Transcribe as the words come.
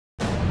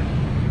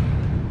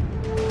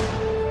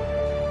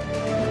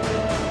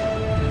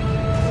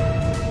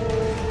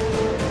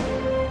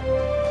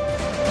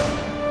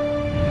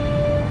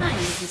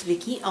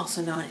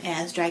also known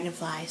as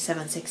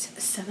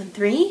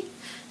Dragonfly7673.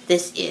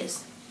 This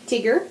is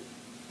Tigger,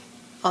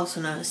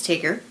 also known as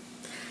Tigger.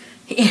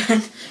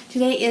 And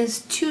today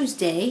is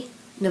Tuesday,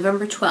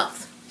 November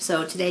 12th.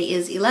 So today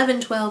is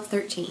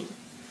 11/12/13.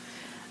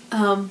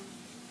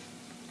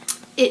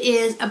 It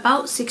is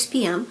about 6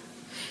 p.m.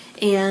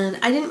 and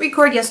I didn't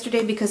record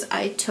yesterday because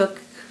I took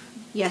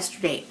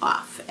yesterday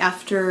off.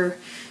 After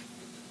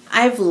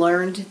I've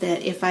learned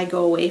that if I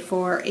go away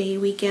for a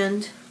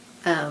weekend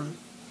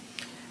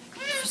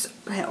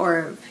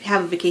or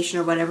have a vacation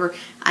or whatever,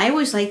 I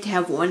always like to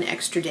have one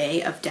extra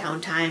day of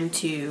downtime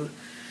to,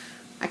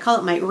 I call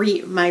it my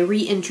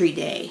re-entry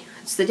day.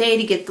 It's the day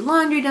to get the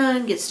laundry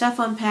done, get stuff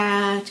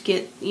unpacked,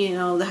 get,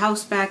 the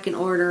house back in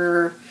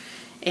order,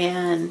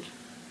 and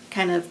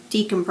kind of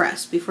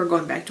decompress before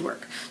going back to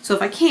work. So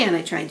if I can,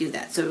 I try and do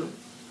that. So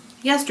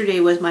yesterday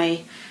was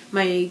my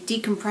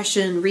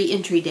decompression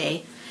re-entry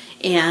day,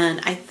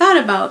 and I thought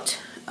about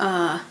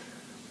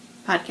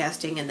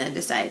podcasting and then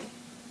decided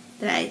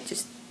that I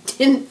just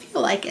didn't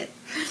feel like it.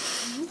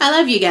 I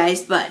love you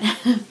guys, but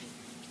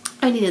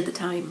I needed the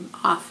time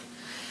off.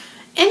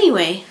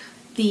 Anyway,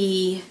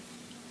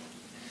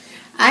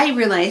 I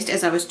realized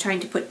as I was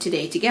trying to put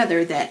today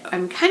together that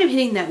I'm kind of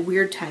hitting that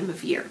weird time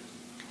of year.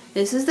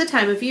 This is the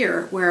time of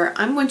year where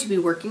I'm going to be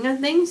working on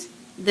things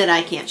that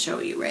I can't show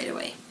you right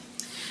away,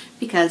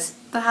 because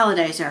the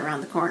holidays are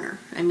around the corner.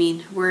 I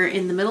mean, we're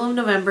in the middle of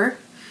November.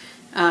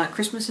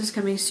 Christmas is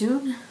coming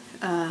soon.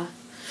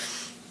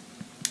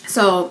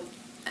 So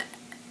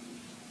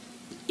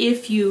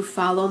if you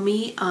follow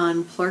me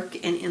on Plurk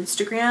and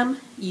Instagram,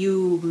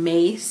 you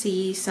may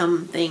see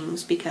some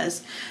things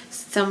because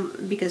some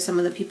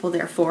of the people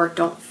therefore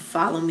don't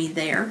follow me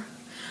there.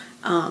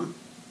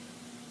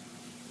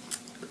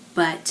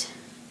 But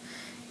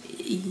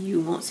you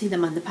won't see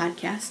them on the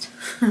podcast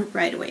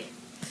right away,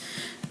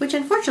 which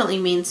unfortunately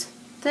means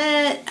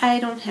that I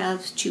don't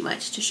have too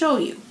much to show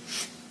you.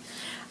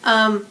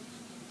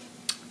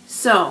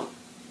 So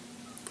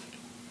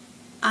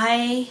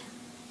I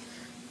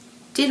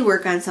did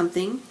work on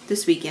something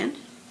this weekend.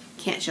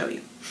 Can't show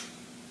you.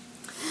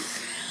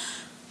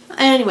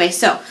 Anyway,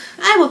 so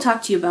I will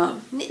talk to you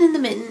about Knittin in the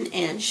Mitten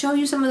and show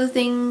you some of the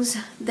things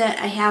that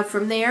I have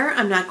from there.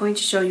 I'm not going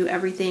to show you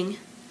everything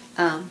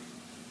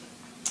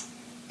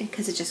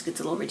because it just gets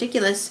a little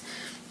ridiculous,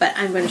 but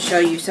I'm going to show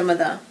you some of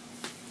the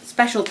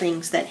special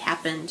things that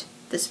happened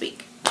this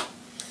week.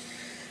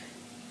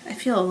 I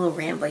feel a little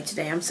rambly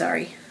today, I'm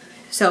sorry.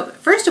 So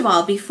first of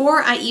all,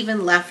 before I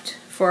even left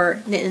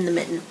for Knittin in the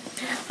Mitten,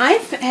 I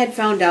had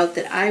found out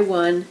that I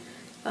won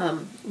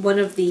one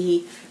of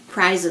the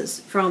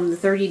prizes from the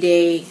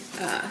 30-day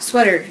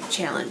sweater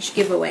challenge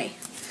giveaway.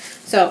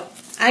 So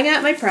I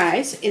got my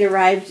prize. It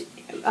arrived,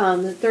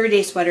 the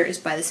 30-day sweater is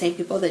by the same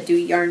people that do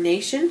Yarn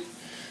Nation.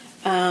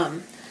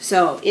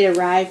 So it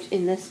arrived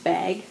in this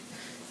bag,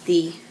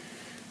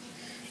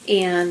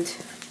 and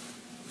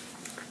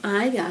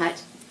I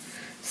got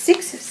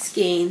 6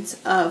 skeins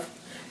of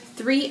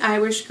 3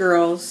 Irish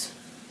Girls.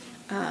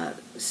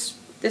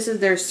 This is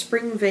their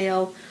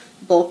Springvale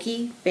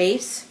bulky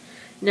base,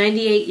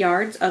 98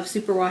 yards of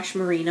superwash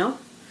merino.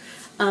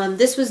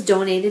 This was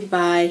donated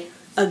by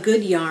A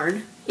Good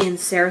Yarn in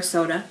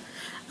Sarasota.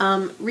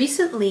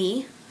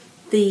 Recently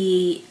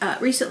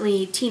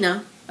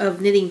Tina of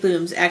Knitting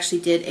Blooms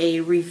actually did a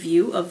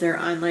review of their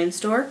online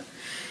store,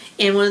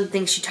 and one of the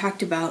things she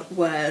talked about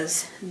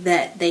was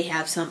that they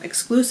have some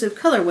exclusive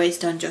colorways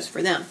done just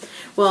for them.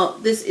 Well,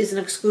 this is an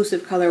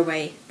exclusive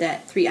colorway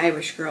that 3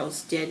 Irish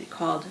Girls did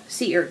called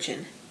Sea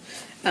Urchin.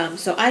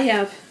 So I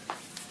have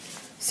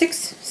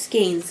 6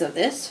 skeins of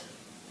this.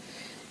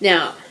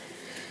 Now,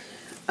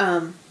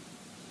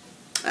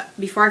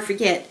 before I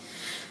forget,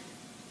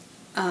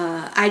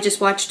 I just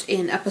watched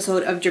an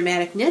episode of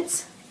Dramatic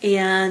Knits,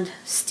 and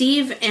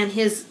Steve and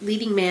his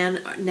leading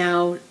man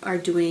now are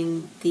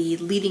doing the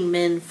Leading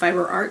Men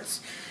Fiber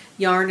Arts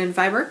yarn and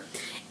fiber,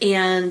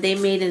 and they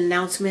made an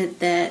announcement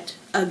that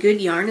A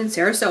Good Yarn in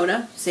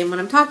Sarasota, same one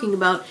I'm talking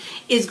about,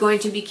 is going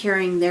to be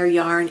carrying their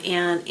yarn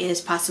and is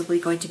possibly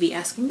going to be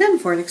asking them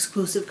for an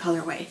exclusive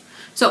colorway.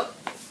 So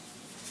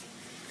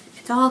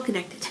it's all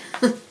connected.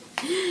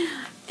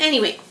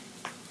 Anyway,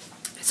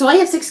 so I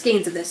have 6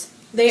 skeins of this.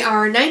 They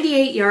are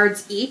 98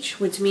 yards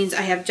each, which means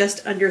I have just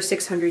under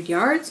 600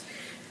 yards.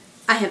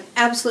 I have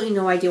absolutely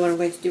no idea what I'm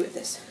going to do with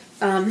this.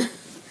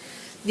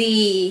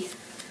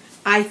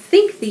 I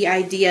think the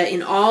idea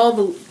in all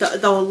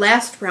the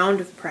last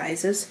round of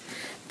prizes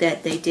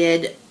that they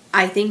did,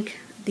 I think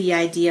the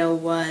idea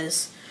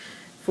was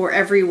for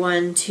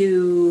everyone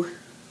to,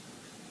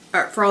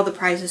 for all the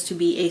prizes to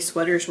be a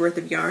sweater's worth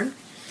of yarn.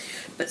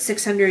 But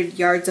 600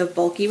 yards of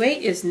bulky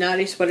weight is not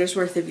a sweater's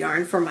worth of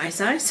yarn for my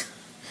size.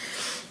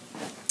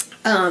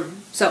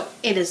 So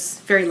it is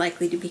very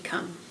likely to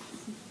become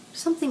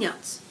something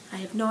else. I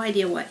have no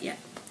idea what yet.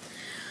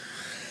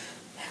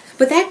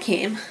 But that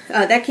came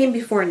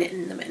before Knittin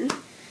in the Mitten.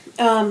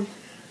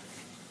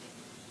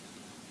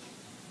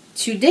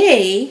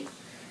 Today,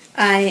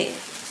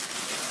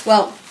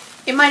 well,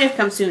 it might have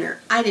come sooner.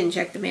 I didn't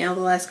check the mail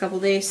the last couple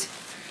days.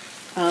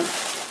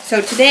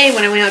 So today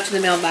when I went out to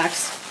the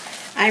mailbox,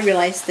 I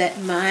realized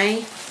that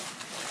my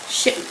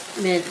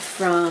shipment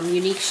from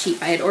Unique Sheep,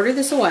 I had ordered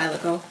this a while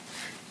ago.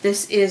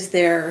 This is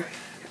their,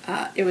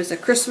 it was a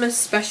Christmas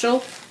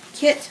special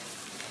kit.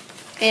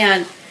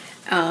 And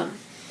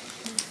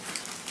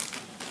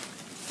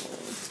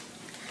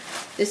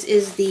this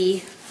is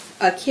a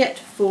kit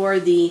for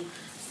the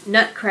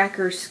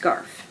Nutcracker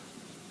scarf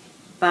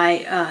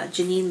by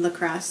Janine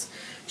Lacrosse.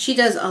 She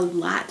does a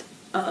lot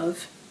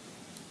of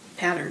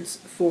patterns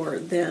for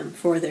them,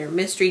 for their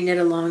mystery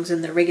knit-alongs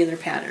and their regular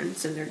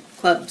patterns and their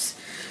clubs.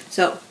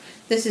 So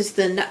this is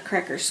the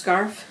Nutcracker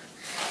scarf,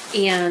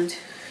 and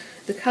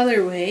the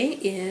colorway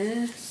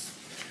is,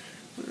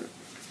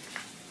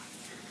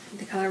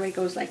 the colorway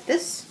goes like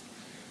this.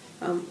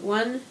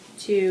 1,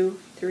 2,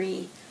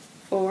 3,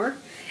 4.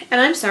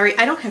 And I'm sorry,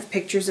 I don't have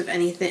pictures of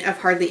anything, of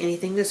hardly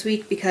anything this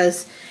week,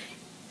 because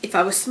if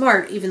I was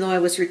smart, even though I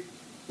was,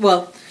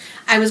 well,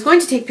 I was going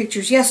to take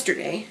pictures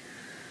yesterday,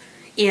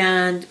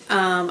 and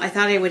I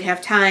thought I would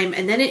have time,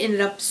 and then it ended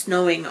up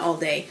snowing all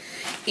day,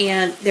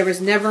 and there was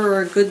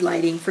never good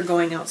lighting for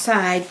going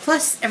outside,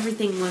 plus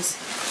everything was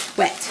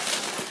wet.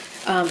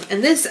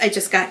 And this I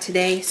just got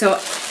today, so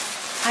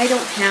I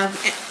don't have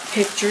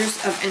pictures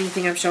of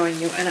anything I'm showing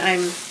you, and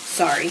I'm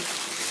sorry.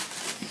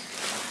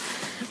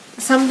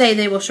 Someday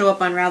they will show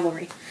up on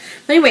Ravelry.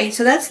 But anyway,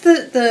 so that's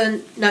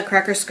the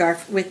Nutcracker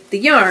scarf with the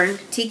yarn.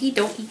 Tiki,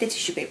 don't eat the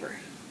tissue paper.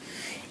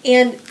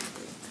 And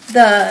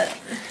the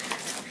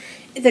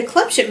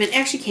club shipment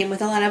actually came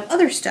with a lot of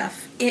other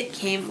stuff. It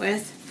came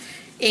with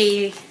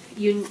a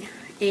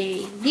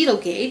needle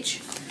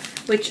gauge,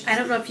 which I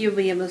don't know if you'll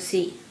be able to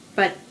see,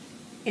 but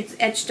it's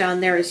etched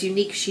on there as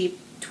Unique Sheep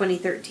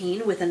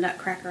 2013 with a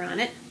nutcracker on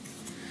it.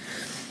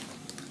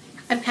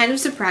 I'm kind of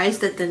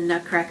surprised that the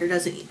nutcracker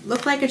doesn't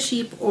look like a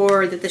sheep,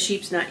 or that the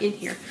sheep's not in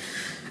here.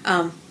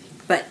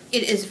 But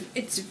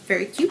it's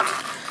very cute.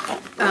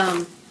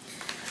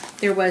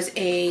 There was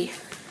a,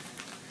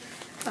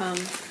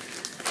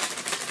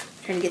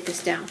 trying to get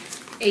this down,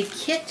 a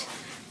kit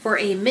for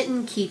a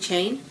mitten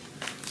keychain.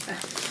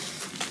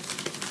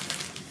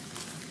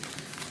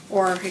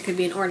 Or it could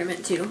be an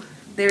ornament too.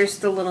 There's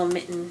the little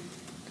mitten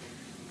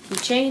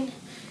keychain,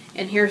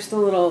 and here's the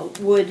little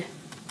wood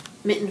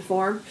mitten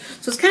form.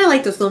 So it's kind of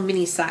like those little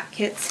mini sock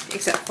kits,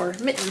 except for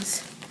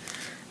mittens.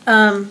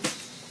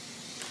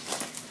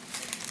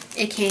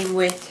 It came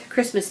with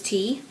Christmas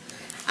tea.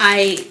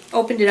 I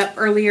opened it up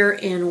earlier,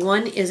 and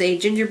one is a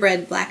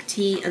gingerbread black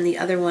tea, and the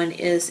other one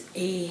is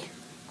a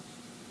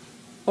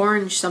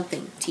orange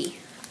something tea.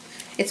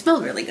 It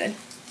smelled really good.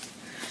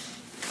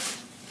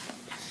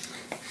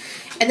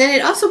 And then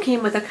it also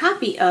came with a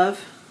copy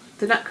of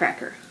the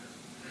Nutcracker.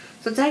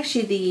 So it's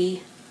actually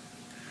the,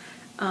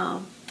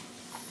 I've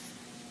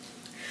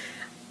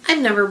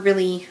never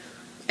really,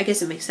 I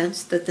guess it makes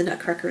sense that the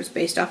Nutcracker is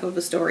based off of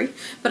a story,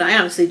 but I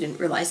honestly didn't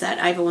realize that.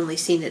 I've only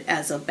seen it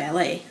as a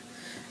ballet.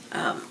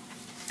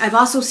 I've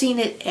also seen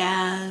it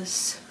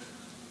as,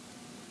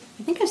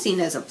 I think I've seen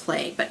it as a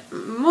play, but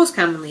most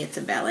commonly it's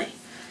a ballet.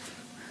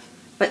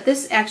 But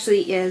this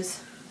actually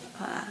is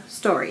a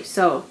story,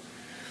 so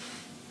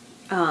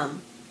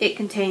it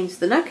contains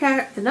the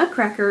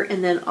Nutcracker,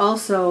 and then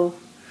also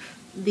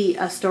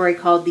a story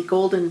called The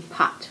Golden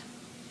Pot.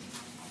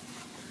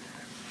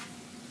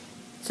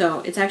 So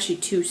it's actually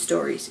 2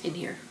 stories in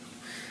here.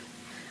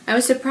 I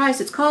was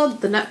surprised. It's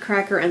called The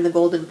Nutcracker and the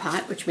Golden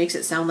Pot, which makes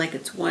it sound like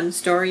it's one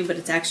story, but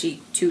it's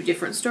actually 2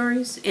 different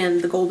stories,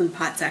 and the Golden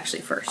Pot's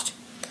actually first.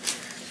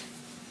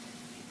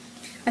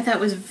 I thought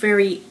it was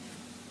very,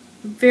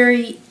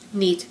 very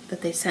neat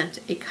that they sent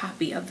a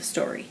copy of the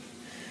story.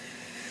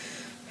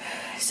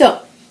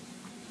 So,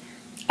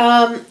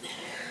 I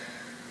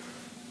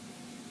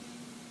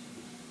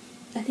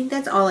think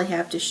that's all I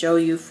have to show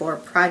you for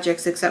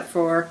projects, except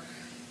for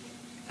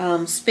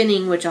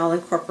spinning, which I'll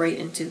incorporate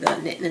into the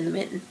Knittin' and the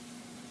Mitten.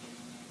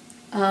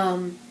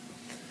 I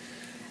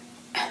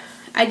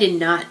did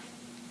not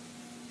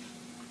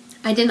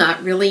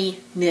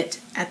really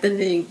knit at the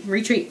knitting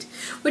retreat,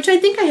 which I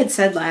think I had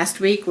said last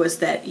week was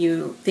that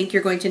you think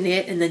you're going to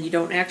knit and then you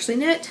don't actually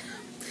knit.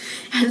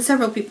 And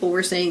several people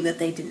were saying that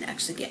they didn't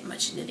actually get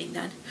much knitting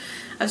done.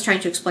 I was trying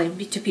to explain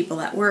to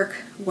people at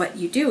work what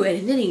you do at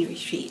a knitting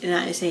retreat, and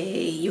I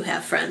say you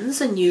have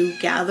friends and you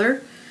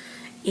gather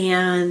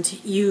and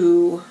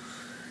you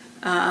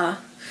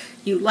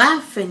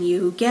laugh and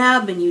you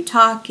gab and you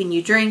talk and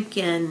you drink,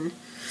 and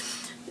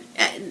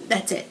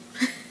that's it.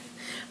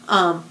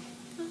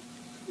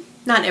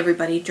 Not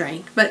everybody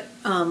drank, but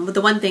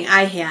the one thing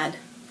I had,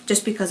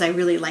 just because I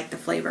really liked the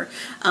flavor,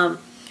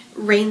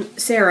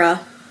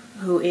 Sarah,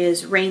 who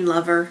is Rain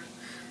Lover,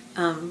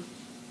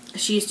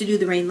 she used to do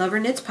the Rain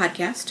Lover Knits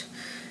podcast.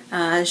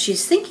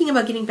 She's thinking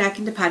about getting back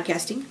into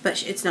podcasting,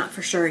 but it's not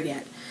for sure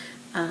yet.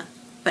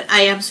 But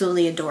I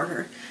absolutely adore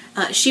her.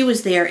 She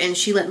was there, and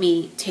she let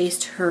me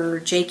taste her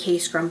JK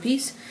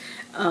Scrumpies.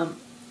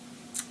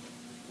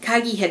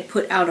 Coggie had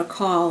put out a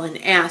call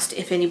and asked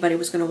if anybody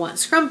was going to want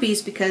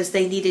Scrumpies, because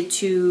they needed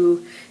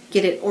to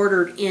get it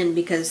ordered in,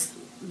 because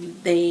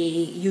they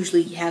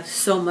usually have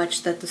so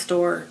much that the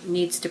store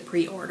needs to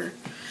pre-order.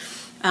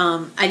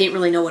 I didn't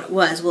really know what it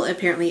was. Well,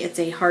 apparently it's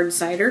a hard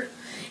cider,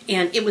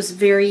 and it was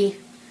very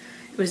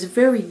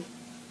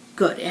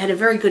good. It had a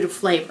very good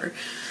flavor.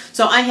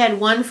 So I had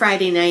one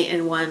Friday night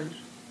and one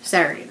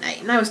Saturday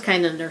night, and I was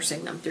kind of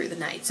nursing them through the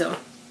night, so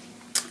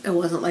it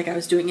wasn't like I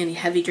was doing any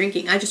heavy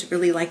drinking. I just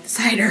really liked the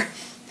cider.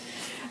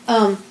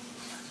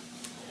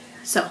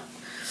 So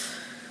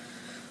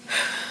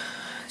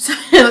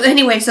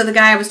anyway, so the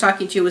guy I was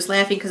talking to was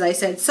laughing because I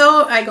said,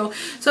 so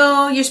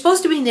you're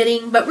supposed to be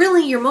knitting, but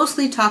really you're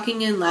mostly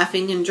talking and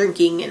laughing and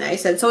drinking. And I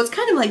said, so it's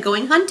kind of like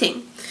going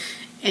hunting.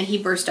 And he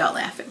burst out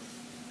laughing.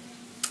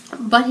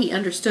 But he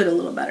understood a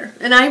little better.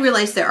 And I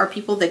realized there are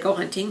people that go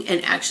hunting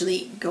and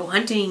actually go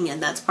hunting,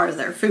 and that's part of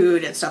their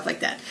food and stuff like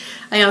that.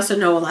 I also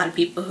know a lot of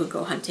people who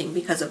go hunting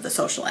because of the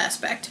social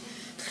aspect.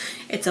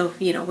 It's a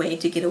way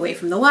to get away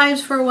from the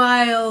wives for a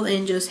while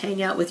and just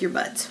hang out with your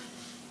buds.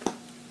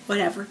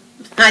 Whatever.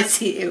 I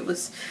see, it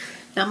was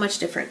not much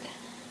different.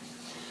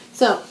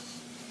 So,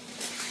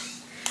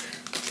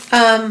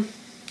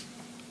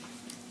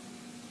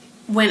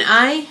 when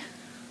I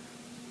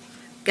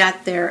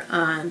got there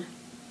on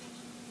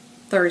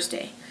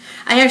Thursday,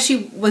 I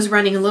actually was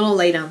running a little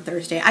late on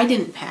Thursday. I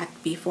didn't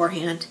pack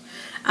beforehand.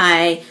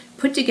 I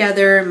put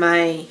together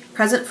my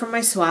present for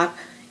my swap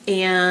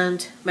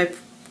and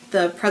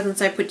the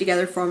presents I put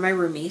together for my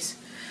roomies,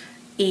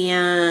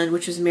 and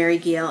which was Mary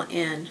Gail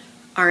and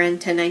RN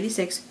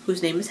 1096,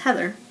 whose name is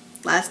Heather.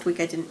 Last week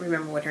I didn't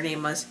remember what her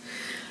name was.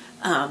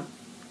 I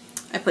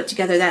put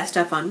together that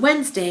stuff on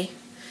Wednesday,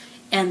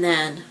 and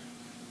then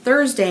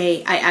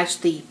Thursday I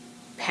actually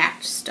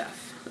packed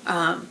stuff.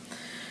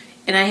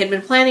 And I had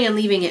been planning on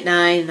leaving at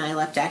 9, and I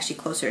left actually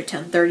closer to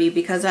 10:30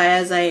 because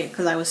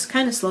I was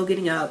kind of slow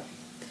getting up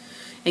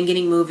and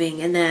getting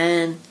moving, and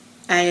then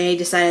I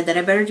decided that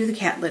I better do the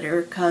cat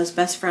litter because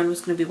best friend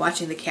was going to be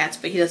watching the cats,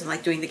 but he doesn't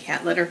like doing the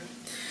cat litter.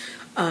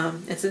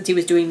 And since he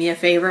was doing me a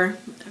favor,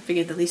 I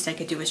figured the least I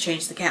could do was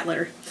change the cat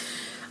litter.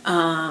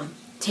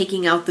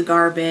 Taking out the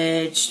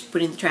garbage,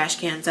 putting the trash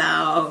cans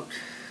out,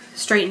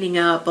 straightening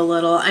up a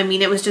little. I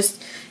mean, it was just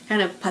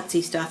kind of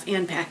putsy stuff,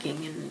 and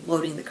packing and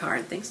loading the car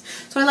and things.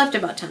 So I left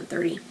about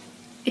 10:30.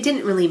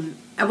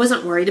 I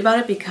wasn't worried about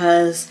it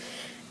because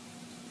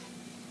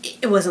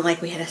it wasn't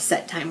like we had a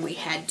set time we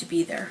had to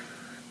be there.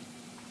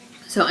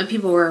 So, and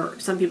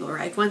some people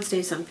arrived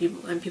Wednesday, some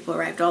people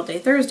arrived all day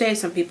Thursday,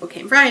 some people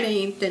came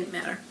Friday, it didn't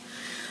matter.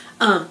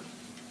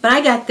 But I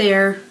got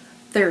there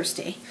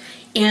Thursday,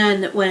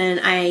 and when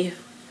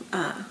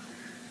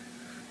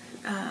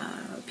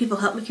people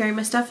helped me carry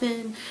my stuff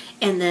in,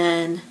 and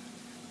then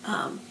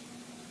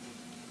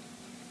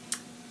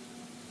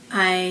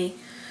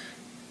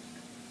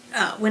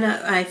when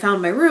I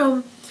found my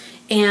room,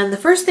 and the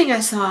first thing I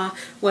saw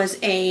was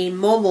a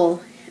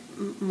mobile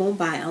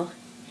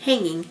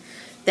hanging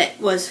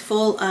that was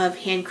full of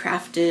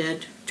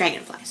handcrafted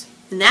dragonflies.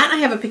 And that I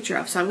have a picture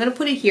of, so I'm going to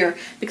put it here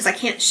because I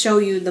can't show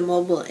you the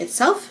mobile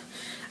itself.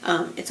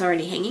 It's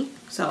already hanging,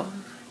 so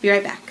be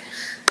right back.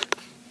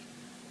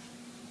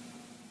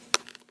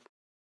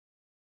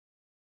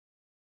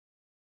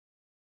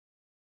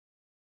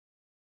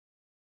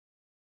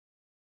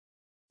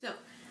 So,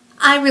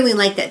 I really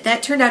like that.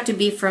 That turned out to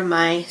be from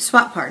my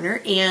swap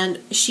partner, and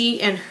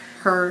she and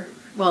her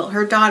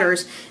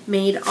daughters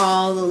made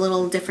all the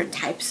little different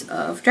types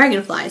of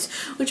dragonflies,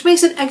 which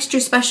makes it extra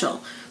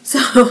special.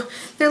 So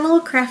they're little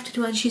crafted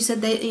ones. She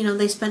said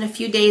they spent a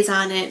few days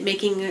on it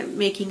making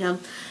them.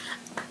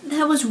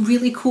 That was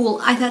really cool.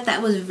 I thought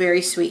that was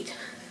very sweet.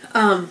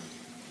 And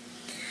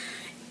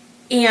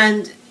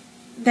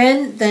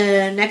then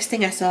the next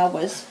thing I saw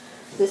was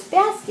this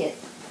basket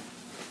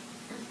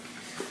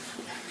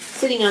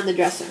sitting on the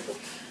dresser.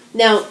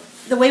 Now,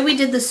 the way we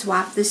did the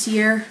swap this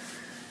year,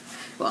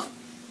 well,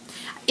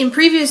 in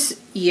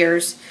previous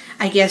years,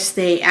 I guess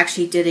they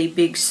actually did a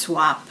big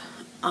swap,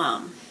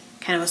 kind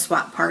of a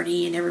swap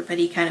party, and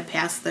everybody kind of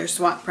passed their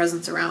swap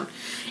presents around.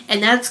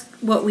 And that's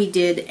what we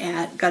did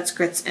at Guts,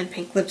 Grits, and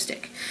Pink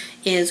Lipstick,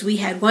 is we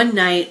had one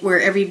night where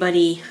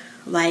everybody,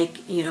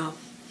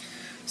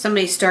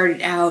 somebody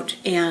started out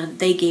and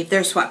they gave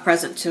their swap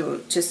present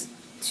to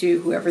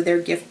whoever their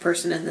gift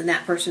person, and then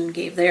that person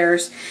gave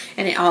theirs,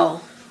 and it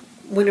all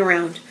went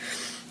around.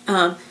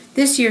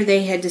 This year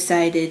they had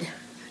decided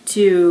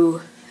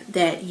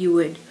that you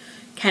would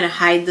kind of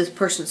hide this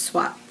person's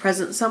swap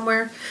present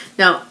somewhere.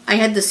 Now, I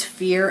had this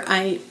fear.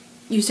 I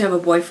used to have a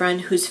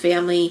boyfriend whose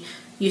family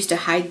used to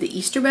hide the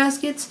Easter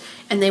baskets,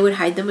 and they would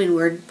hide them in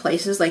weird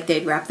places, like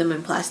they'd wrap them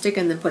in plastic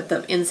and then put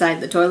them inside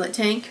the toilet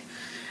tank.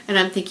 And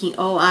I'm thinking,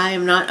 oh, I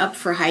am not up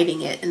for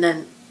hiding it. And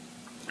then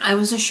I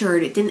was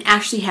assured it didn't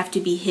actually have to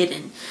be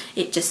hidden.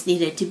 It just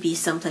needed to be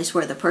someplace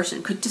where the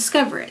person could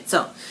discover it.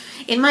 So,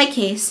 in my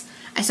case,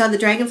 I saw the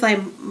Dragonfly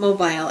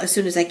mobile as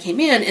soon as I came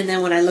in, and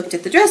then when I looked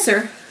at the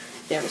dresser,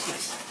 there was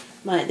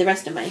the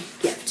rest of my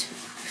gift.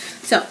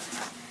 So,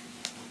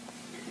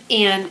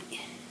 and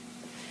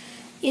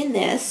in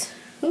this,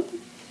 I'm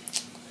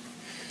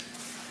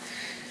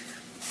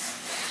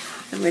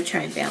going to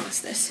try and balance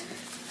this.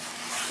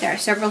 There are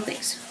several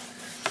things.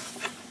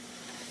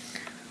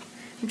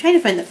 I'm trying to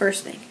find the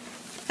first thing.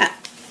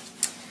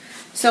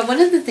 So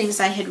one of the things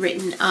I had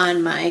written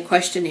on my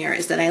questionnaire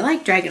is that I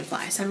like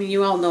dragonflies. I mean,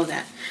 you all know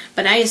that.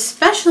 But I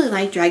especially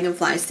like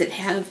dragonflies that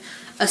have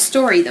a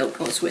story that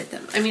goes with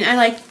them. I mean, I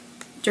like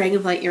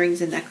dragonfly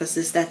earrings and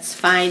necklaces. That's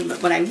fine.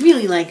 But what I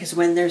really like is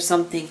when there's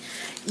something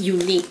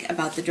unique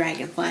about the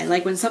dragonfly.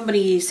 Like when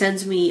somebody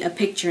sends me a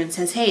picture and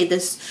says, hey,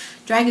 this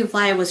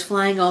dragonfly was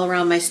flying all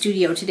around my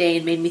studio today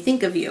and made me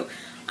think of you.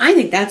 I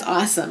think that's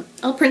awesome.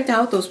 I'll print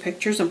out those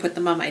pictures and put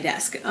them on my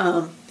desk.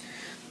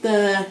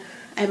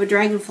 I have a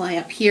dragonfly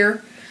up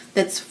here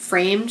that's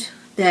framed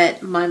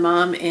that my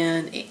mom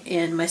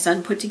and my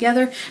son put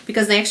together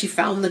because they actually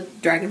found the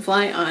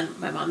dragonfly on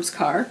my mom's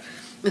car.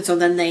 And so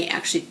then they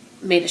actually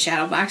made a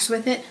shadow box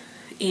with it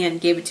and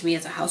gave it to me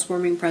as a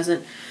housewarming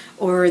present.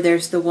 Or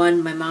there's the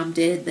one my mom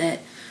did that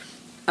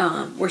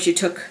where she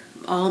took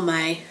all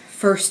my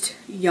first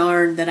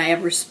yarn that I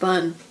ever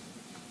spun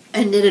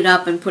and knit it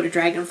up and put a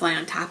dragonfly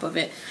on top of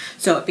it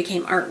so it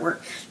became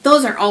artwork.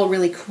 Those are all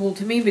really cool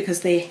to me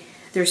because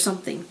there's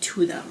something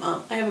to them.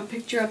 I have a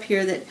picture up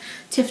here that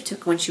Tiff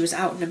took when she was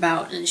out and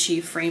about, and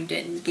she framed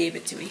it and gave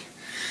it to me.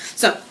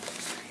 So,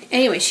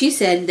 anyway, she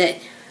said that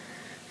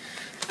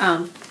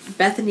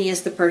Bethany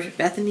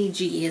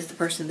G is the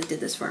person that did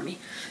this for me.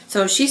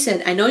 So she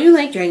said, I know you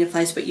like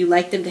dragonflies, but you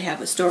like them to have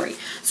a story.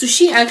 So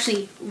she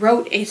actually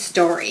wrote a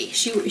story.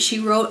 She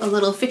wrote a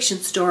little fiction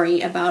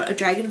story about a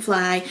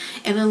dragonfly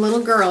and a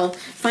little girl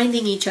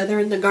finding each other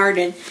in the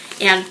garden,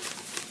 and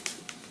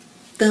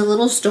the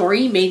little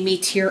story made me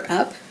tear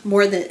up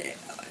more than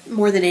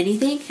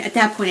anything. At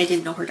that point, I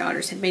didn't know her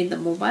daughters had made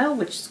them mobile,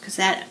 because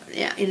that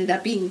ended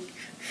up being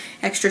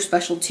extra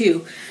special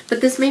too. But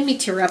this made me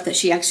tear up that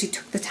she actually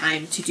took the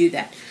time to do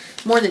that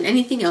more than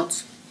anything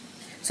else.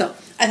 So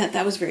I thought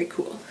that was very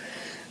cool.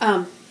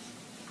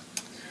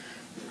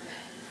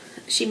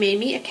 She made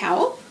me a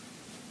cowl.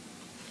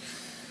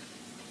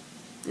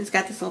 It's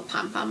got this little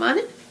pom-pom on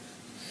it.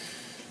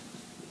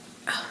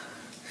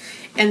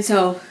 And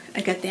so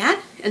I got that,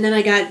 and then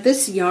I got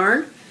this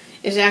yarn.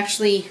 Is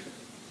actually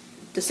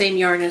the same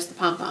yarn as the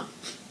pom-pom.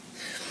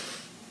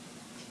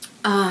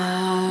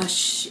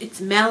 It's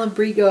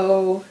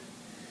Malabrigo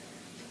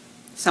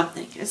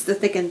something. It's the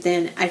thick and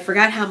thin. I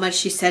forgot how much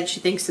she said she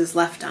thinks is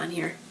left on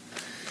here.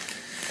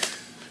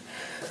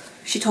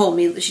 She told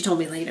me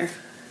later.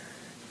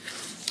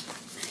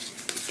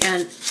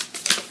 And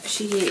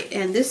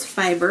this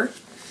fiber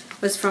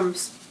was from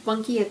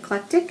Spunky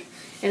Eclectic,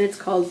 and it's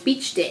called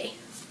Beach Day.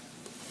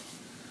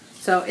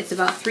 So it's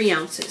about 3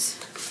 ounces.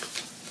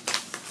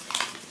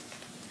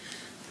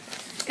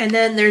 And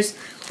then there's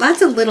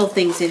lots of little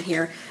things in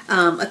here.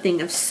 A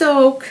thing of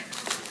soak,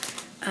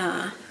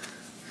 a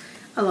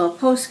little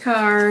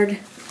postcard,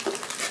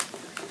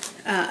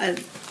 a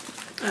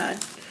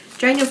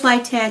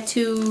dragonfly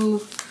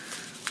tattoo,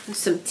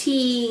 some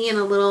tea in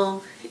a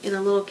little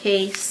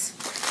case.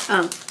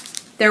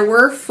 There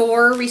were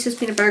 4 Reese's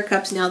Peanut Butter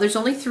Cups. Now there's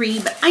only 3,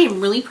 but I am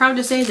really proud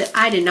to say that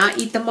I did not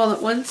eat them all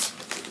at once.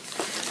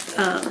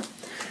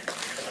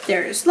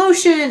 There's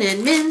lotion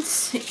and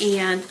mints,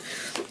 and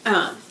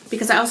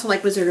because I also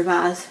like Wizard of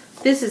Oz.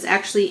 This is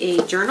actually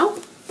a journal,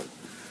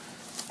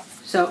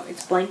 so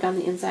it's blank on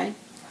the inside.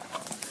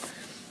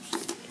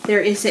 There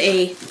is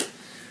a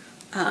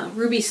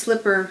ruby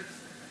slipper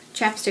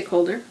chapstick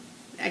holder.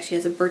 It actually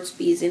has a Burt's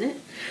Bees in it.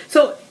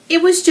 So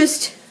it was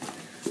just,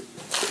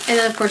 and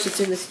then of course it's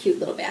in this cute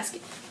little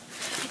basket.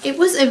 It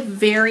was a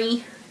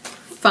very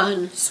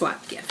fun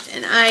swap gift,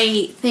 and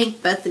I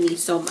thank Bethany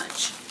so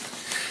much.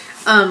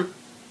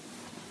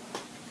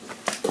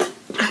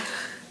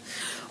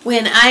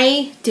 When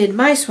I did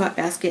my swap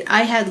basket,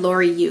 I had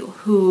Lori Yu,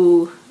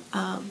 who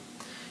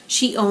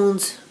she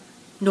owns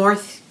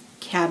North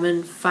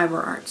Cabin Fiber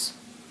Arts.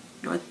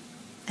 I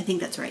think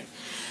that's right.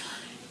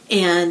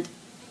 And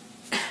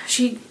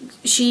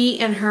she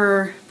and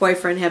her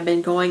boyfriend have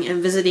been going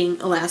and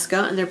visiting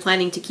Alaska, and they're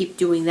planning to keep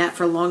doing that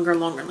for longer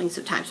lengths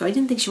of time. So I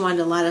didn't think she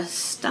wanted a lot of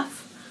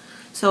stuff.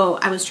 So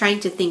I was trying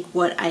to think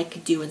what I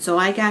could do. And so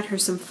I got her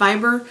some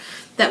fiber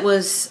that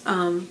was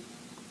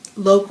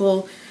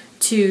local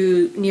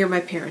to near my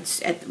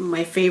parents at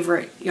my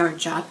favorite yarn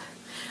shop.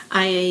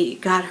 I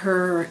got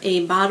her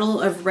a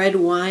bottle of red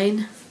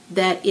wine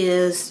that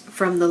is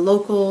from the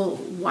local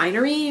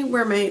winery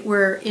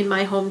where in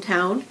my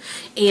hometown,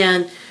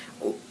 and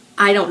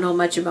I don't know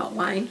much about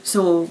wine,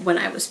 so when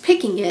I was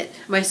picking it,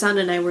 my son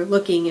and I were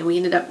looking, and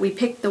we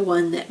picked the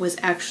one that was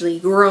actually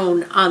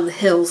grown on the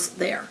hills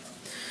there.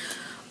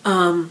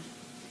 I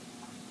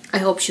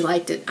hope she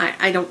liked it.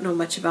 I don't know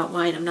much about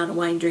wine. I'm not a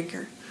wine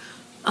drinker.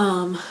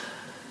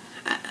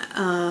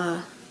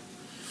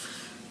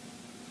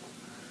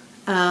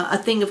 A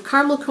thing of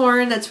caramel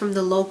corn that's from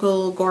the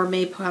local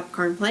gourmet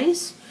popcorn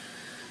place.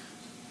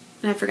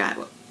 And I forgot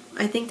what.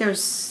 I think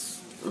there's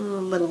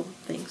little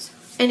things.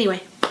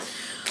 Anyway.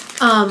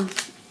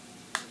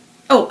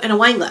 Oh, and a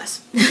wine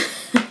glass.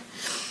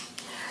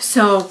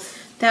 So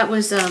that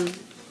was what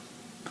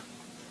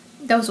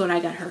I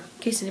got her, in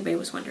case anybody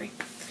was wondering.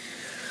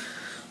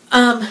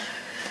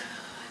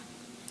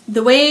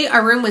 the way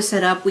our room was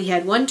set up, we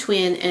had one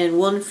twin and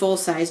one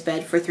full-size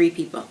bed for 3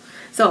 people.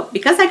 So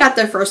because I got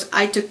there first,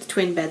 I took the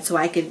twin bed so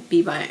I could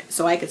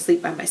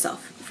sleep by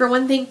myself. For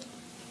one thing,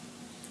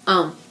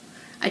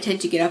 I tend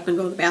to get up and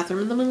go to the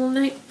bathroom in the middle of the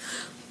night.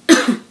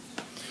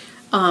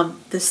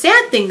 The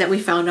sad thing that we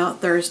found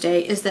out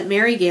Thursday is that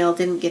Mary Gail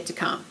didn't get to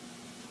come.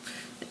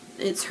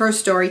 It's her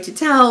story to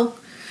tell,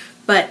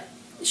 but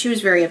she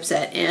was very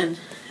upset and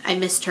I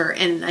missed her,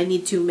 and I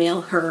need to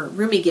mail her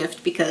roomie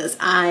gift because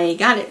I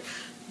got it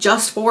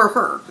just for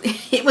her.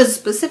 It was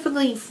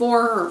specifically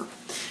for her.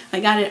 I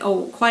got it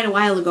quite a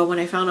while ago when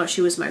I found out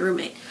she was my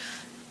roommate.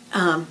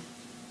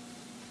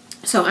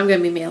 So I'm going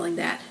to be mailing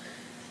that.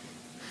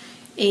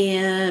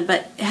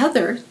 But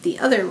Heather, the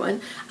other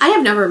one, I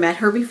have never met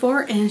her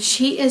before, and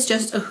she is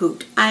just a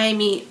hoot. I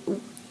mean,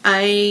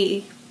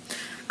 I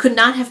could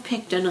not have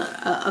picked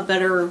a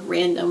better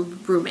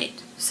random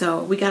roommate.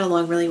 So we got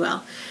along really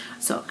well.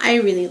 So I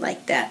really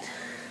like that.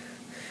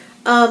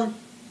 All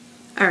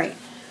right.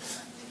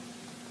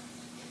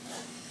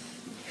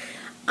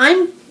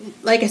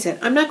 Like I said,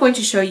 I'm not going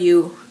to show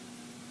you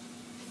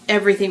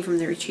everything from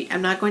the retreat.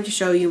 I'm not going to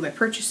show you my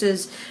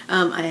purchases.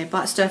 I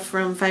bought stuff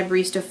from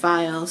Fibrista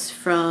Files,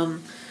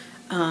 from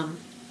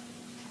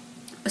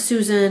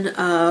Susan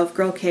of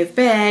Girl Cave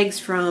Bags,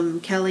 from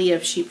Kelly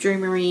of Sheep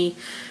Dreamery,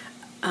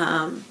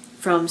 from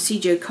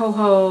CJ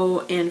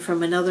Coho, and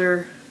from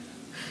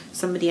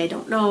somebody I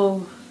don't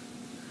know.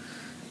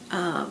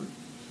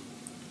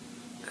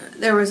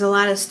 There was a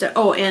lot of stuff.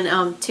 Oh,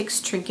 and Tick's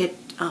Trinket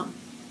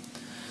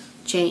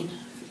Jane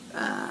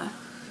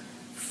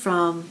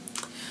from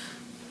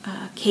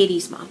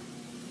Katie's mom.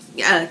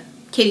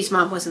 Katie's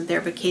mom wasn't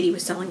there, but Katie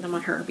was selling them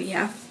on her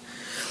behalf.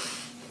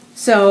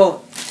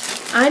 So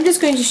I'm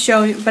just going to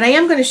show you, but I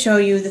am going to show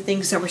you the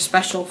things that were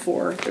special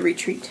for the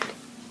retreat.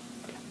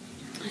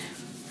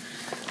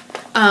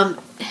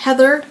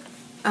 Heather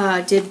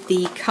did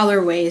the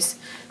colorways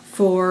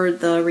for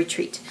the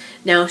retreat.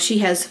 Now she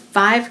has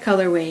 5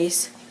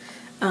 colorways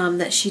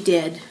that she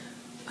did.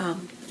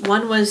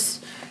 One was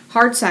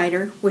hard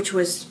cider, which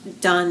was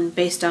done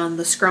based on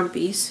the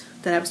scrumpies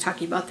that I was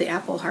talking about, the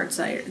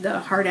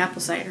hard apple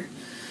cider.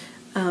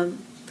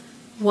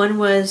 One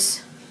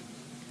was,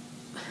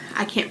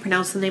 I can't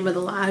pronounce the name of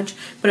the lodge,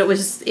 but it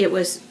was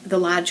the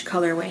lodge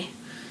colorway.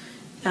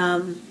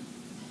 I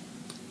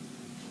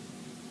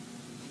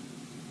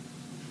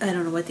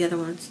don't know what the other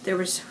ones. There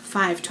was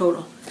 5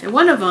 total, and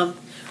one of them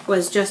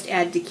was just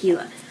add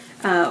tequila.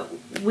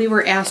 We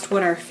were asked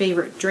what our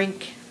favorite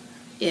drink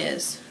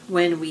is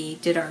when we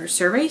did our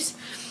surveys,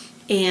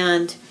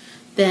 and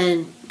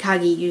then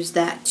Coggie used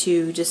that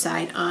to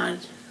decide on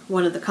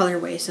one of the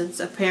colorways, since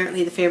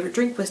apparently the favorite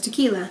drink was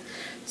tequila.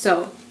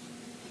 So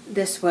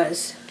this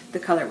was the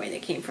colorway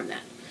that came from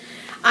that.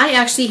 I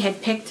actually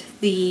had picked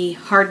the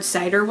hard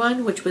cider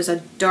one, which was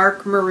a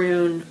dark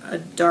maroon, a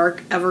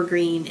dark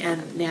evergreen,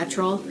 and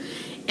natural.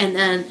 And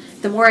then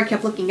the more I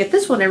kept looking at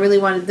this one, I really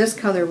wanted this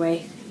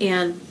colorway.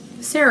 And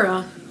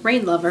Sarah,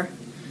 Rain Lover,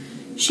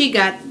 she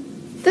got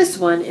this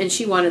one, and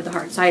she wanted the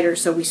hard cider,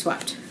 so we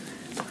swapped.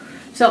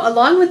 So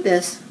along with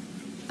this,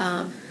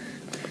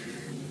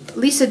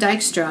 Lisa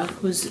Dykstra,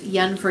 who's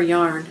Yen for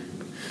Yarn,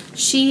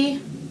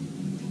 she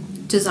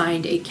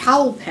designed a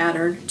cowl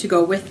pattern to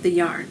go with the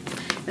yarn.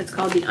 It's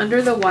called the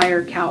Under the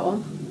Wire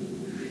Cowl.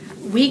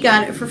 We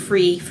got it for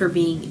free for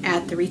being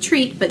at the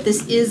retreat, but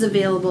this is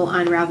available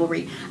on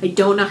Ravelry. I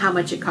don't know how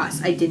much it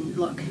costs. I didn't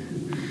look.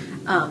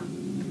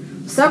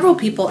 Several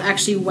people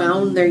actually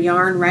wound their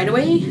yarn right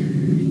away,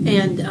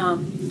 and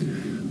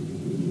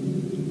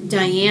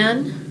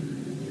Diane,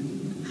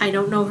 I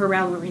don't know her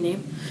Ravelry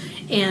name,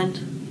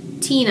 and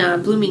Tina,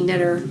 Blooming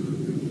Knitter,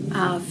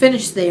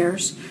 finished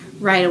theirs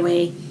right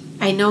away.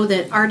 I know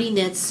that Artie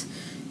Knits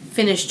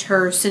finished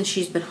hers since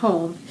she's been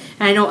home,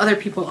 and I know other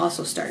people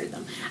also started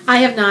them. I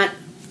have not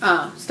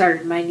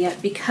started mine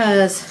yet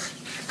because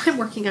I'm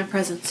working on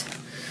presents.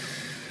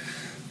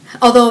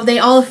 Although they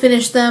all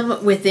finished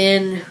them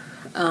within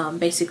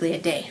basically a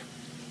day.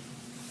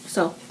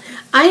 So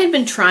I had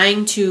been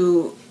trying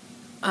to,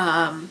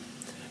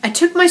 I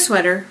took my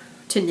sweater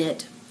to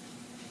knit.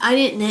 I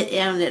didn't knit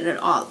on it at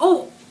all.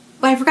 Oh,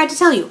 but I forgot to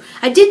tell you,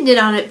 I did knit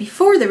on it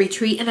before the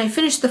retreat, and I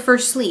finished the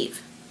first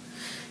sleeve.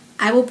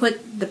 I will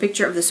put the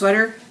picture of the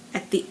sweater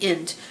at the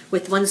end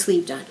with one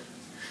sleeve done.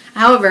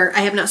 However,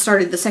 I have not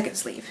started the second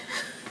sleeve.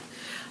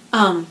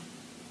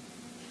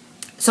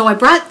 So I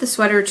brought the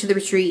sweater to the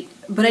retreat,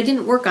 but I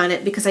didn't work on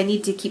it because I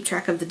need to keep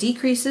track of the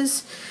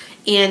decreases,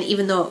 and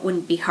even though it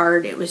wouldn't be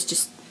hard, I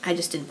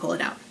just didn't pull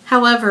it out.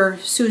 However,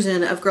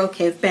 Susan of Girl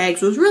Cave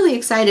Bags was really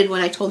excited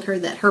when I told her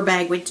that her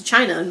bag went to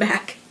China and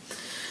back.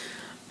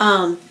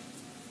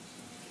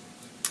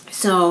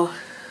 So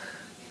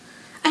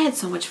I had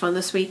so much fun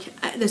this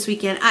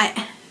weekend.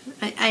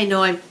 I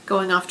know I'm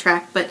going off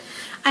track, but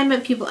I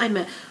met people. I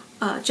met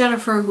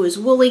Jennifer, who is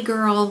Woolly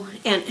Girl,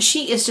 and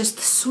she is just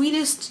the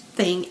sweetest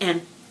thing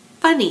and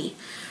funny.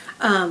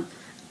 I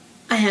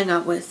hung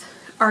out with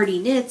Artie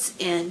Knits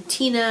and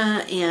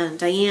Tina and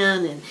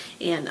Diane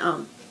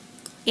and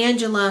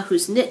Angela,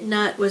 who's Knit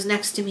Nut, was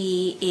next to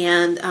me,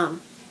 and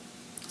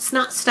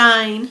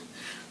Snotstein.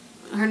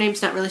 Her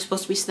name's not really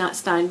supposed to be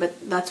Snotstein,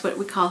 but that's what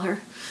we call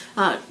her.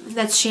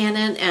 That's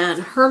Shannon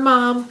and her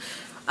mom.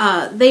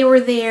 They were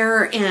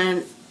there,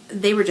 and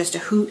they were just a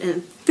hoot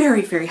and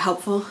very, very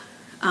helpful.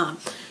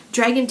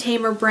 Dragon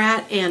Tamer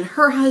Brat and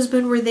her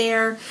husband were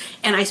there,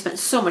 and I spent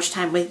so much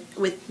time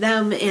with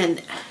them,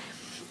 and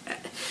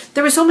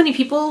there were so many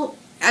people.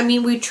 I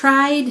mean, we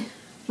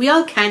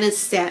all kind of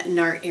sat in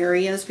our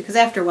areas, because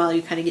after a while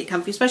you kind of get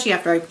comfy, especially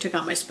after I took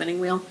out my spinning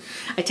wheel.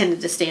 I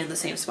tended to stay in the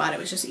same spot. It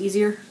was just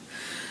easier.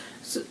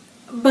 So,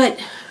 but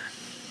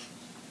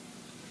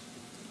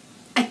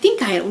I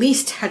think I at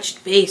least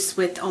touched base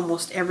with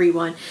almost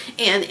everyone.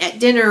 And at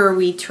dinner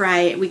we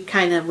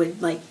kind of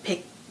would like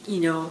pick, you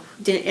know,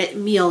 at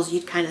meals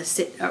you'd kind of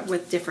sit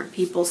with different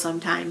people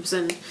sometimes,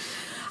 and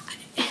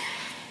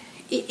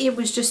it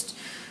was just,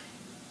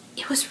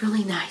 it was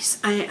really nice.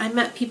 I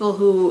met people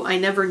who I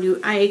never knew.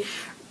 I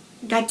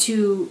got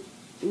to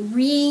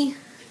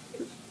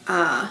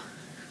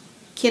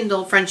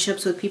kindle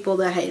friendships with people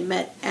that I had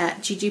met at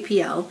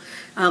GGPL,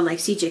 like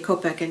CJ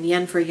Kopek and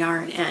Yen for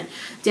Yarn, and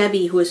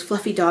Debbie, who is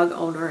Fluffy Dog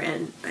owner,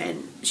 and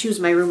she was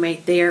my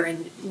roommate there,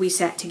 and we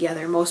sat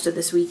together most of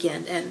this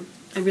weekend, and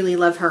I really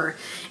love her,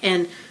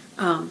 and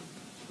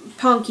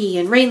Ponky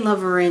and Rain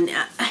Lover, and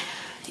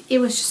it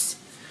was just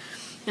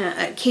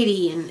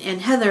Katie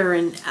and Heather,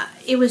 and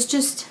it was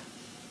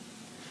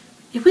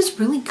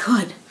really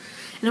good,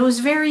 and it was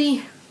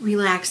very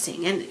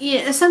relaxing. And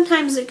yeah,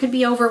 sometimes it could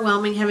be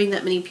overwhelming having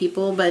that many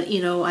people, but you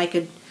know, I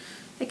could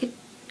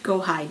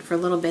go hide for a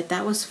little bit.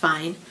 That was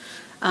fine.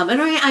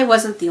 And I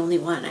wasn't the only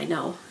one, I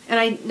know. And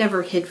I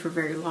never hid for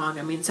very long.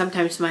 I mean,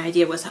 sometimes my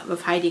idea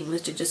of hiding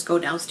was to just go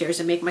downstairs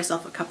and make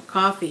myself a cup of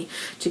coffee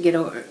to get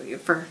over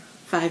for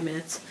 5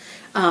 minutes.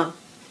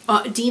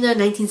 Dina,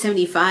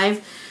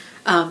 1975,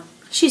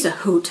 she's a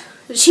hoot.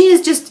 She's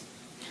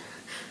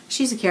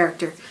a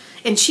character.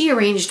 And she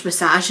arranged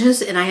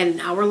massages, and I had an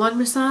hour-long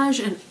massage,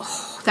 and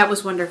oh, that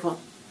was wonderful.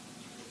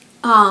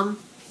 Now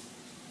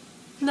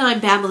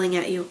I'm babbling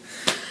at you.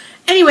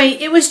 Anyway,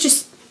 it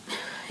was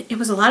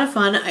a lot of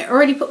fun. I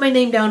already put my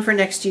name down for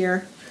next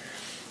year,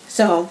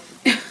 so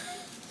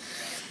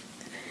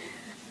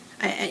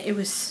it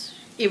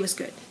was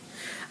good.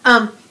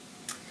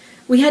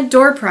 We had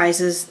door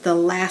prizes the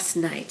last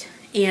night,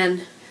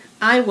 and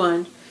I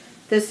won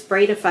this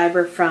braid of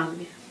fiber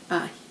from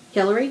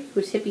Hillary,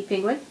 who's Hippie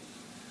Penguin.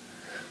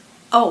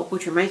 Oh,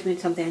 which reminds me of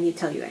something I need to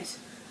tell you guys.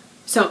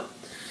 So,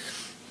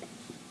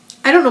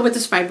 I don't know what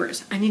this fiber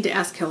is. I need to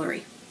ask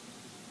Hillary.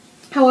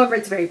 However,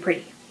 it's very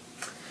pretty.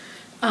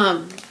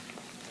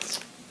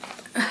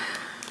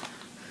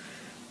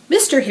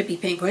 Mr.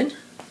 Hippie Penguin,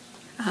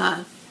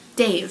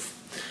 Dave,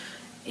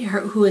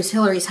 who is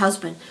Hillary's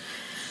husband,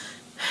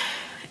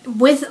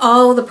 with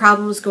all the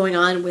problems going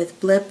on with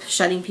Blip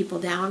shutting people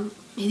down,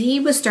 he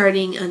was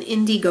starting an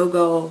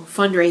Indiegogo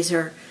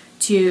fundraiser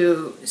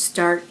to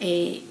start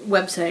a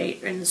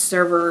website and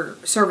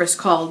service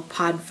called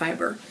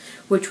Podfiber,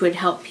 which would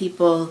help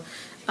people,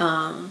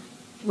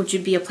 which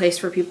would be a place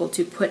for people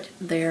to put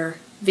their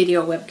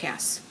video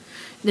webcasts.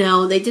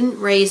 Now, they didn't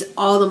raise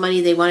all the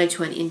money they wanted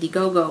to on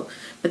Indiegogo,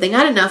 but they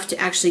got enough to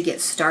actually get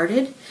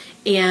started.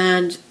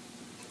 And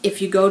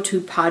if you go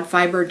to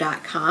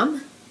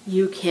podfiber.com,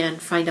 you can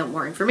find out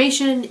more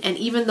information. And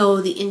even though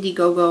the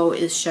Indiegogo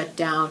is shut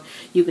down,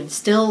 you can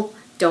still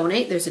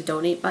donate. There's a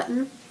donate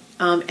button.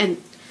 And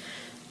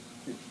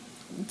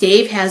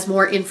Dave has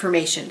more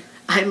information.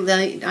 I'm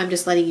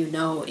just letting you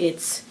know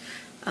it's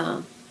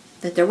that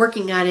they're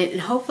working on it,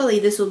 and hopefully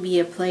this will be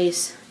a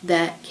place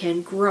that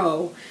can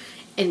grow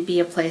and be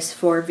a place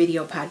for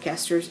video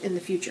podcasters in the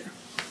future.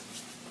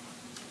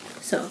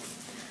 So,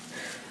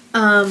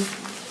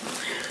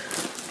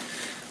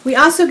 we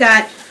also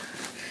got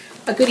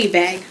a goodie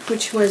bag,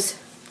 which was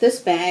this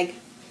bag.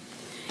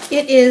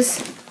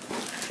 It's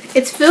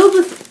filled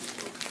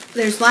with,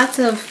 there's lots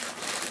of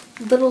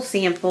little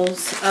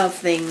samples of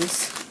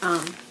things.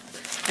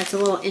 That's a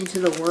little Into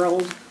the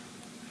World,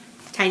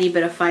 tiny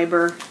bit of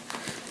fiber.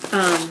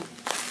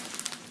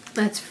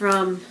 That's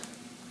from,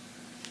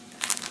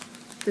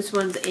 this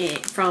one's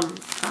from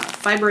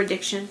Fiber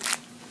Addiction.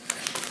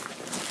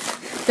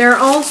 There are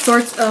all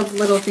sorts of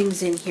little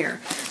things in here.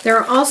 There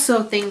are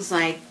also things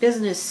like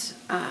business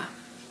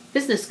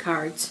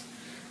cards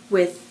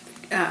with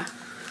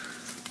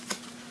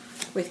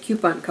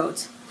coupon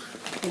codes.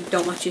 I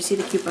don't want you to see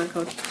the coupon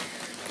code.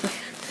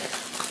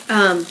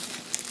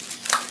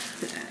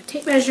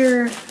 Tape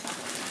measure.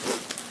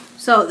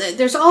 So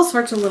there's all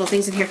sorts of little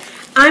things in here.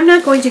 I'm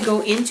not going to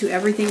go into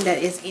everything that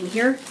is in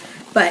here,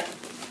 but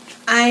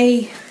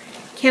I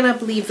cannot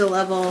believe the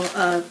level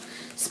of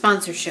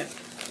sponsorship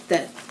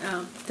that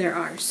there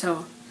are.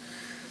 So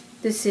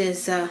this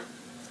is a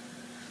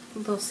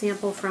little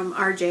sample from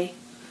RJ.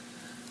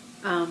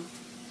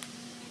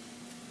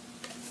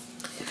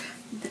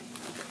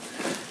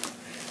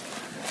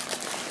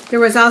 There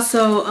was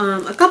also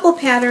a couple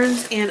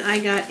patterns, and I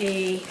got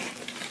a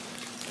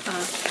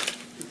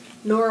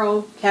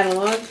Noro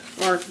catalog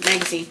or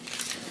magazine.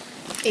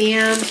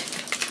 And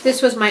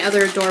this was my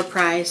other door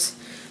prize,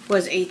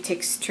 was a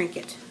Tix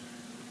trinket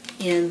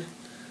in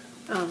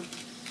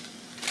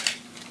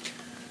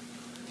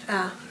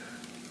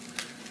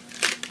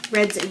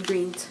reds and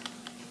greens.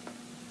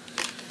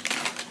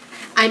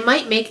 I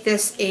might make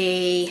this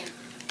a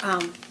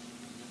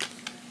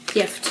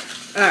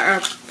gift or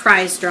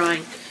prize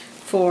drawing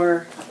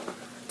for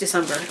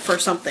December for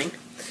something.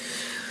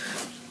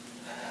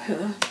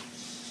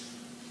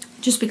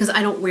 Just because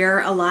I don't wear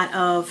a lot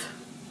of,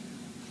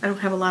 I don't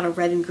have a lot of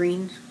red and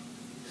green.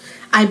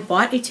 I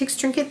bought a Tix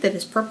trinket that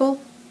is purple,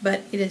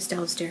 but it is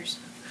downstairs.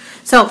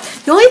 So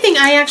the only thing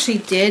I actually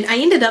did, I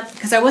ended up,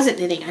 because I wasn't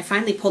knitting, I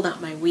finally pulled out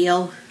my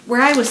wheel.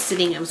 Where I was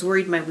sitting, I was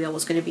worried my wheel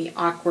was going to be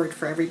awkward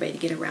for everybody to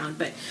get around,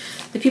 but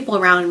the people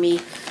around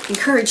me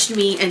encouraged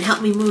me and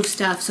helped me move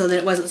stuff so that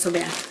it wasn't so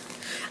bad.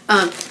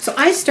 So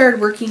I started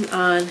working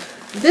on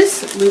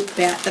this loop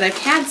bat that I've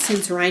had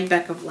since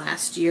Rhinebeck of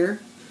last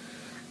year.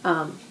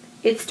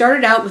 It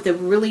started out with a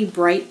really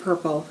bright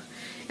purple,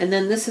 and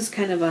then this is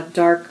kind of a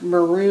dark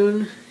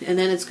maroon, and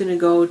then it's going to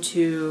go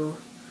to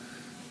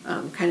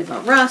kind of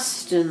a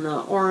rust and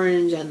the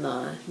orange and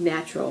the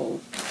natural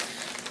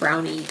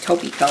browny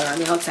taupey color on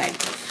the outside.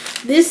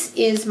 This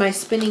is my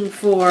spinning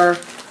for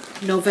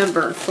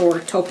November for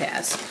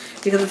topaz,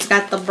 because it's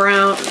got the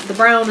brown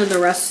and the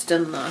rust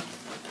and the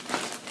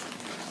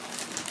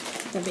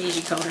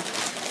beigey color. I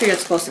figure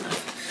it's close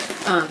enough.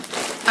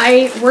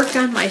 I worked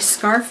on my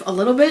scarf a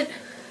little bit.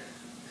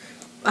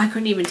 I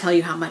couldn't even tell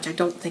you how much. I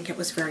don't think it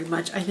was very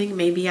much. I think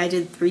maybe I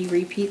did 3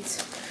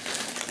 repeats.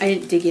 I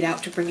didn't dig it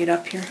out to bring it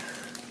up here.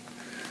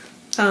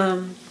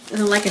 And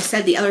then, like I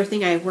said, the other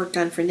thing I worked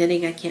on for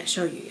knitting I can't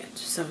show you yet.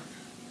 So,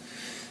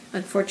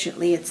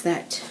 unfortunately, it's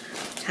that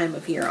time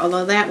of year.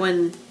 Although that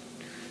one,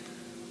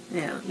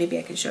 yeah, maybe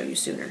I can show you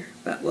sooner,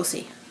 but we'll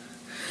see.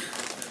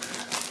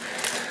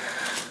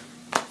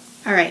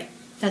 Alright,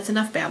 that's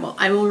enough babble.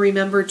 I will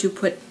remember to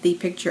put the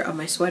picture of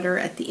my sweater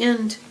at the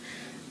end.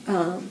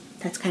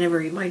 That's kind of a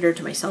reminder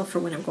to myself for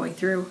when I'm going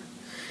through.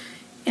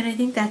 And I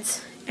think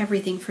that's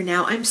everything for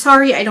now. I'm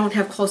sorry I don't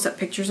have close-up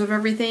pictures of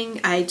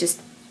everything.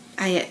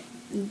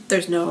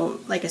 There's no,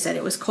 like I said,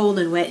 it was cold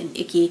and wet and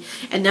icky.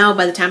 And now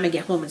by the time I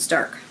get home, it's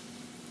dark.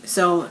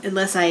 So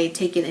unless I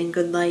take it in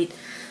good light,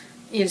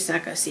 you're just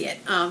not going to see it.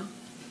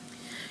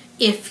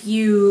 If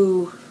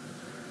you...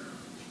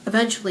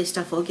 Eventually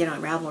stuff will get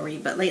on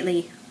Ravelry, but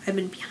lately I've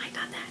been behind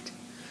on that.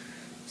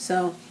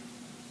 So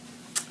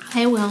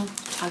I will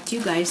talk to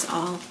you guys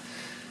all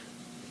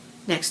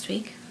next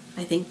week.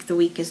 I think the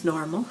week is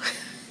normal.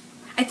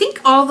 I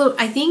think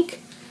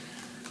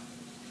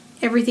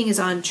everything is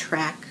on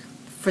track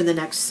for the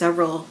next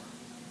several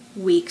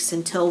weeks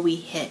until we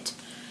hit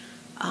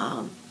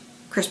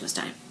Christmas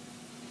time.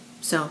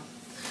 So,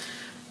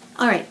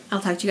 alright,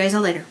 I'll talk to you guys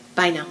all later.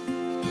 Bye now.